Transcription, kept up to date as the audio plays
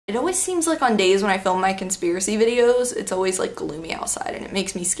It always seems like on days when I film my conspiracy videos, it's always like gloomy outside and it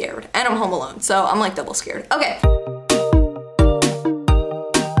makes me scared. And I'm home alone, so I'm like double scared. Okay.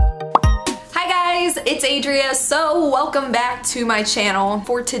 It's Adria, so welcome back to my channel.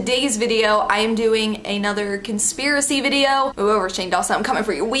 For today's video, I am doing another conspiracy video. Move over, Shane Dawson, I'm coming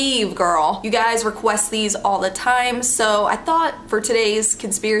for your weave, girl. You guys request these all the time, so I thought for today's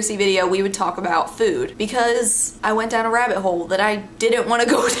conspiracy video, we would talk about food because I went down a rabbit hole that I didn't want to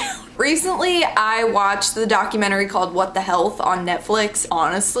go down. Recently, I watched the documentary called What the Health on Netflix.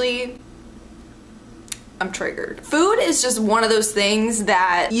 Honestly, I'm triggered. Food is just one of those things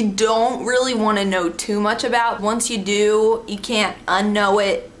that you don't really want to know too much about. Once you do, you can't unknow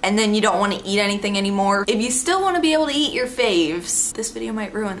it, and then you don't want to eat anything anymore. If you still want to be able to eat your faves, this video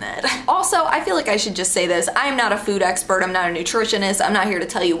might ruin that. Also, I feel like I should just say this. I'm not a food expert. I'm not a nutritionist. I'm not here to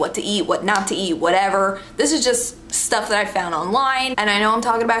tell you what to eat, what not to eat, whatever. This is just stuff that I found online, and I know I'm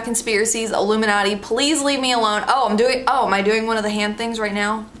talking about conspiracies, Illuminati. Please leave me alone. Oh, am I doing one of the hand things right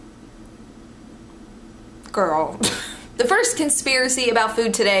now? Girl. The first conspiracy about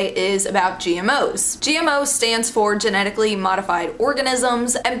food today is about GMOs. GMO stands for genetically modified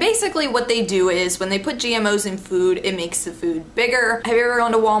organisms, and basically what they do is when they put GMOs in food, it makes the food bigger. Have you ever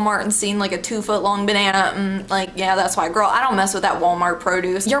gone to Walmart and seen like a 2-foot long banana? Like, yeah, that's why, girl, I don't mess with that Walmart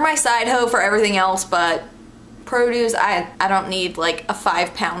produce. You're my side hoe for everything else, but produce, I don't need like a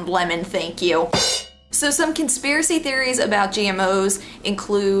 5-pound lemon, thank you. So some conspiracy theories about GMOs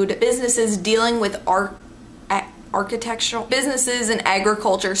include businesses dealing with architectural businesses and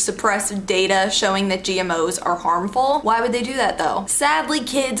agriculture suppress data showing that GMOs are harmful. Why would they do that though? Sadly,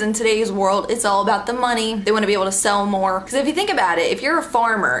 kids in today's world, it's all about the money. They want to be able to sell more. Because if you think about it, if you're a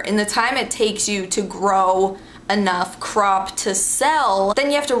farmer, in the time it takes you to grow enough crop to sell, then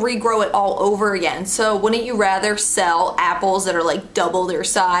you have to regrow it all over again. So wouldn't you rather sell apples that are like double their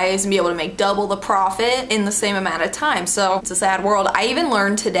size and be able to make double the profit in the same amount of time? So it's a sad world. I even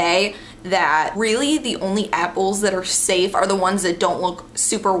learned today that really the only apples that are safe are the ones that don't look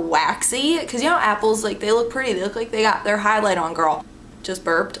super waxy, because you know apples, like, they look pretty, they look like they got their highlight on, girl. Just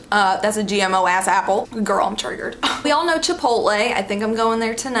burped. That's a GMO ass apple. Girl, I'm triggered. We all know Chipotle. I think I'm going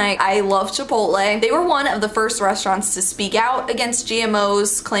there tonight. I love Chipotle. They were one of the first restaurants to speak out against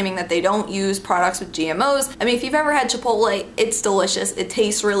GMOs, claiming that they don't use products with GMOs. I mean, if you've ever had Chipotle, it's delicious. It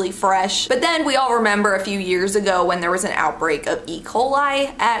tastes really fresh. But then we all remember a few years ago when there was an outbreak of E.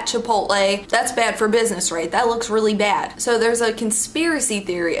 coli at Chipotle. That's bad for business, right? That looks really bad. So there's a conspiracy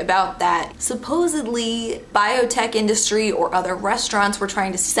theory about that. Supposedly, biotech industry or other restaurants were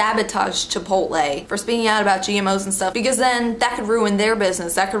trying to sabotage Chipotle for speaking out about GMOs and stuff, because then that could ruin their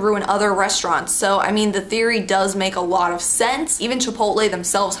business, that could ruin other restaurants. So I mean, the theory does make a lot of sense. Even Chipotle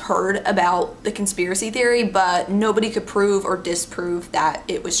themselves heard about the conspiracy theory, but nobody could prove or disprove that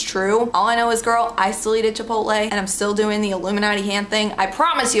it was true. All I know is, girl, I still eat at Chipotle and I'm still doing the Illuminati hand thing. I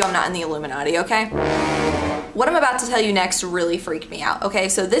promise you I'm not in the Illuminati, okay? What I'm about to tell you next really freaked me out, okay?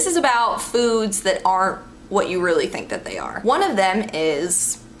 So this is about foods that aren't what you really think that they are. One of them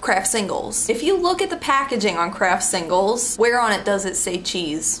is Kraft Singles. If you look at the packaging on Kraft Singles, where on it does it say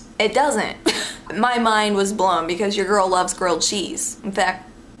cheese? It doesn't. My mind was blown because your girl loves grilled cheese. In fact,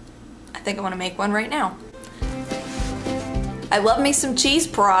 I think I want to make one right now. I love me some cheese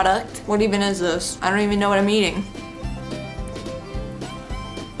product. What even is this? I don't even know what I'm eating.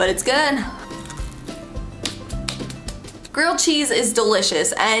 But it's good. Grilled cheese is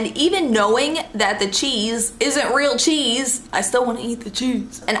delicious, and even knowing that the cheese isn't real cheese, I still want to eat the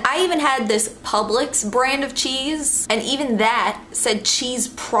cheese. And I even had this Publix brand of cheese, and even that said cheese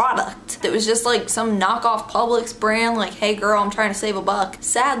product. It was just like some knockoff Publix brand, like, hey girl, I'm trying to save a buck.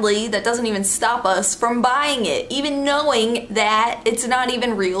 Sadly, that doesn't even stop us from buying it, even knowing that it's not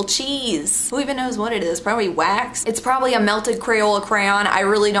even real cheese. Who even knows what it is? Probably wax. It's probably a melted Crayola crayon. I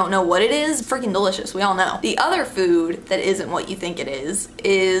really don't know what it is. Freaking delicious, we all know. The other food that isn't what you think it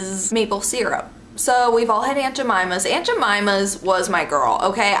is maple syrup. So we've all had Aunt Jemima's. Aunt Jemima's was my girl,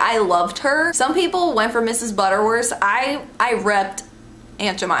 okay? I loved her. Some people went for Mrs. Butterworth. I repped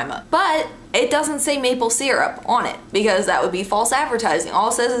Aunt Jemima. But it doesn't say maple syrup on it because that would be false advertising. All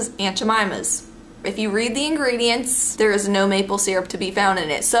it says is Aunt Jemima's. If you read the ingredients, there is no maple syrup to be found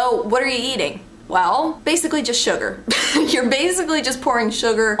in it. So what are you eating? Well, basically just sugar. You're basically just pouring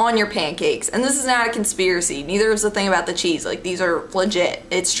sugar on your pancakes. And this is not a conspiracy. Neither is the thing about the cheese. Like, these are legit.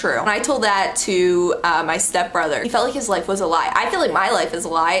 It's true. When I told that to my stepbrother, he felt like his life was a lie. I feel like my life is a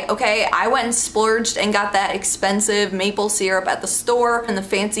lie, okay? I went and splurged and got that expensive maple syrup at the store in the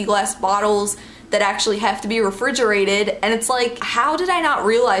fancy glass bottles that actually have to be refrigerated, and it's like, how did I not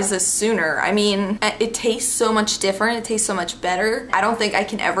realize this sooner? I mean, it tastes so much different, it tastes so much better. I don't think I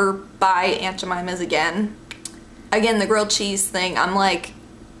can ever buy Aunt Jemima's again. Again, the grilled cheese thing, I'm like,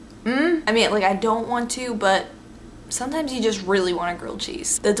 I mean, like, I don't want to, but sometimes you just really want a grilled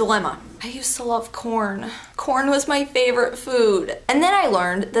cheese. The dilemma. I used to love corn. Corn was my favorite food. And then I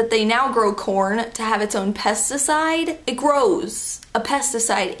learned that they now grow corn to have its own pesticide. It grows a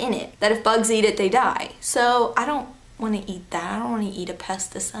pesticide in it, that if bugs eat it, they die. So I don't want to eat that. I don't want to eat a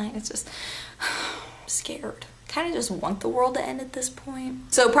pesticide. It's just, I'm scared. Kind of just want the world to end at this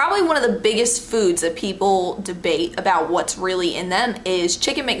point. So probably one of the biggest foods that people debate about what's really in them is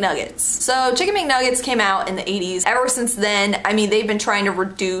chicken McNuggets. So chicken McNuggets came out in the 80s. Ever since then, I mean, they've been trying to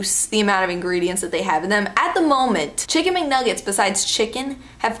reduce the amount of ingredients that they have in them. At the moment, chicken McNuggets, besides chicken,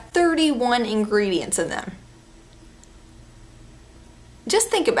 have 31 ingredients in them. Just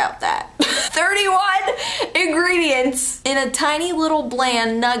think about that. 31 ingredients in a tiny little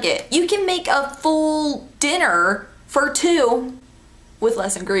bland nugget. You can make a full dinner for 2 with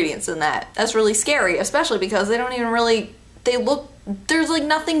less ingredients than that. That's really scary, especially because they don't even really, there's like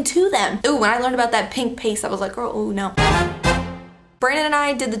nothing to them. Ooh, when I learned about that pink paste, I was like, oh no. Brandon and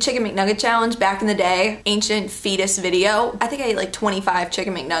I did the chicken McNugget challenge back in the day, ancient fetus video. I think I ate like 25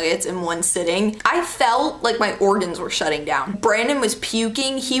 chicken McNuggets in one sitting. I felt like my organs were shutting down. Brandon was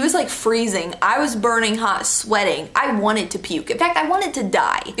puking, he was like freezing. I was burning hot, sweating. I wanted to puke. In fact, I wanted to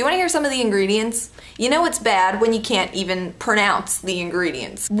die. You wanna hear some of the ingredients? You know it's bad when you can't even pronounce the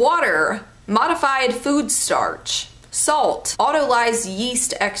ingredients. Water, modified food starch, salt, autolyzed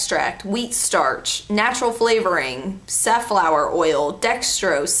yeast extract, wheat starch, natural flavoring, safflower oil,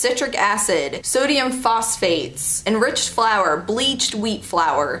 dextrose, citric acid, sodium phosphates, enriched flour, bleached wheat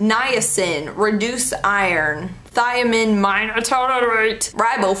flour, niacin, reduced iron, thiamine monotartrate,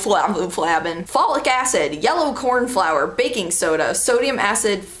 riboflavin, folic acid, yellow corn flour, baking soda, sodium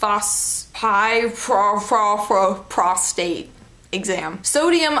acid prostate exam,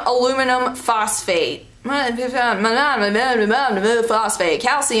 sodium aluminum phosphate, phosphate,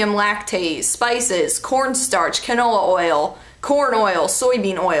 calcium lactase, spices, cornstarch, canola oil, corn oil,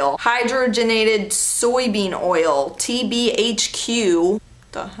 soybean oil, hydrogenated soybean oil, TBHQ,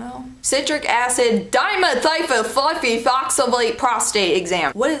 the hell? Citric acid, dimethyl-phosphate prostate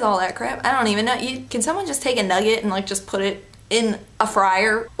exam. What is all that crap? I don't even know. Can someone just take a nugget and like just put it in a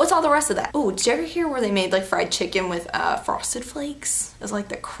fryer? What's all the rest of that? Oh, did you ever hear where they made like fried chicken with Frosted Flakes? It was like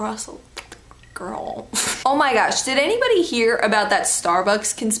the crust. Girl. Oh my gosh, did anybody hear about that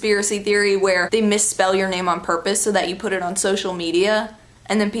Starbucks conspiracy theory where they misspell your name on purpose so that you put it on social media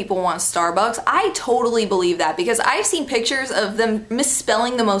and then people want Starbucks? I totally believe that because I've seen pictures of them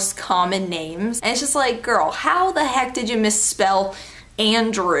misspelling the most common names and it's just like, girl, how the heck did you misspell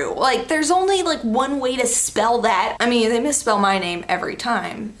Andrew? Like, there's only like one way to spell that. I mean, they misspell my name every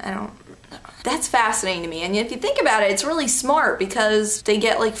time. That's fascinating to me, and if you think about it, it's really smart because they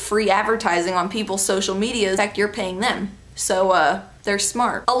get like free advertising on people's social media. In fact, you're paying them. So they're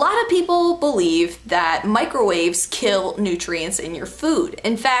smart. A lot of people believe that microwaves kill nutrients in your food.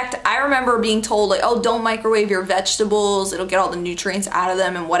 In fact, I remember being told like, oh, don't microwave your vegetables, it'll get all the nutrients out of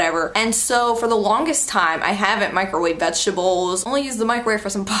them and whatever. And so for the longest time, I haven't microwaved vegetables, only use the microwave for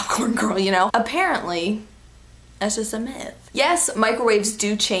some popcorn, girl, you know? Apparently, that's just a myth. Yes, microwaves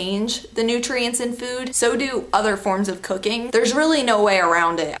do change the nutrients in food, so do other forms of cooking. There's really no way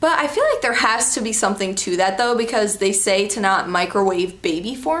around it. But I feel like there has to be something to that though, because they say to not microwave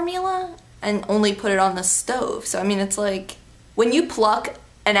baby formula and only put it on the stove. So I mean, it's like when you pluck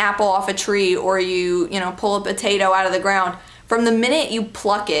an apple off a tree or you know, pull a potato out of the ground, from the minute you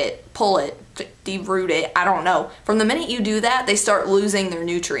pluck it, pull it, deroot it, I don't know. From the minute you do that, they start losing their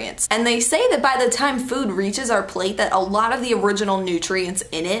nutrients. And they say that by the time food reaches our plate that a lot of the original nutrients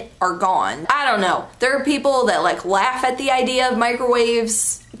in it are gone. I don't know. There are people that like laugh at the idea of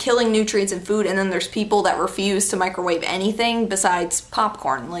microwaves killing nutrients in food, and then there's people that refuse to microwave anything besides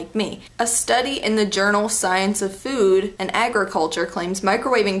popcorn, like me. A study in the journal Science of Food and Agriculture claims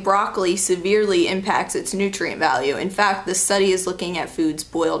microwaving broccoli severely impacts its nutrient value. In fact, the study is looking at foods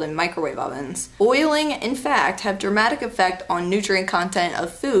boiled in microwave ovens. Boiling, in fact, have dramatic effect on nutrient content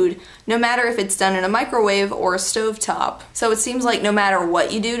of food, no matter if it's done in a microwave or a stovetop. So it seems like no matter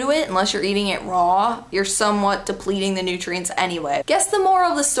what you do to it, unless you're eating it raw, you're somewhat depleting the nutrients anyway. Guess the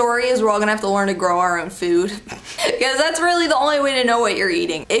moral of the story is we're all gonna have to learn to grow our own food. Because that's really the only way to know what you're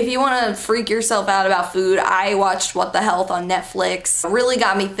eating. If you want to freak yourself out about food, I watched What the Health on Netflix. It really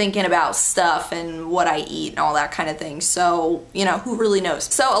got me thinking about stuff and what I eat and all that kind of thing. So, you know, who really knows?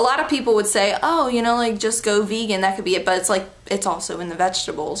 So a lot of people would say, oh, you know, like just go vegan, that could be it. But it's like, it's also in the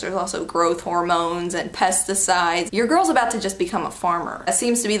vegetables. There's also growth hormones and pesticides. Your girl's about to just become a farmer. That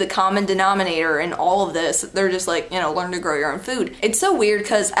seems to be the common denominator in all of this. They're just like, you know, learn to grow your own food. It's so weird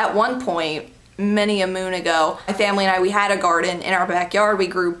because at one point, many a moon ago, my family and I, we had a garden in our backyard. We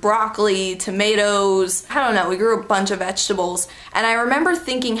grew broccoli, tomatoes, I don't know, we grew a bunch of vegetables. And I remember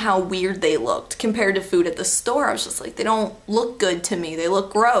thinking how weird they looked compared to food at the store. I was just like, they don't look good to me. They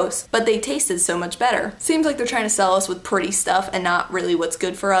look gross, but they tasted so much better. Seems like they're trying to sell us with pretty stuff and not really what's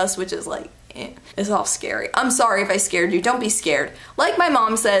good for us, which is like, it's all scary. I'm sorry if I scared you. Don't be scared. Like my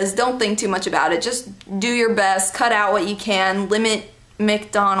mom says, don't think too much about it. Just do your best, cut out what you can, limit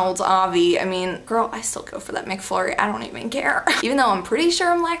McDonald's, Avi. I mean, girl, I still go for that McFlurry. I don't even care. Even though I'm pretty sure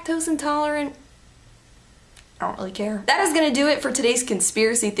I'm lactose intolerant, I don't really care. That is gonna do it for today's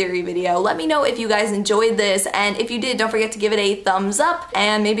conspiracy theory video. Let me know if you guys enjoyed this, and if you did, don't forget to give it a thumbs up,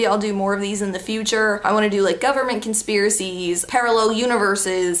 and maybe I'll do more of these in the future. I wanna do like government conspiracies, parallel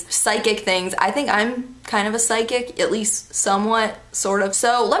universes, psychic things. I think I'm kind of a psychic, at least somewhat, sort of.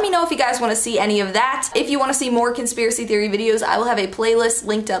 So let me know if you guys want to see any of that. If you want to see more conspiracy theory videos, I will have a playlist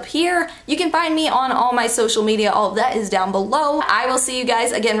linked up here. You can find me on all my social media. All of that is down below. I will see you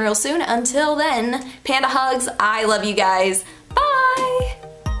guys again real soon. Until then, panda hugs. I love you guys. Bye!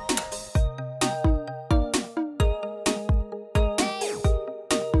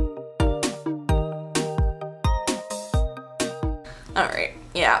 Alright,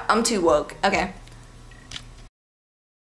 yeah, I'm too woke. Okay.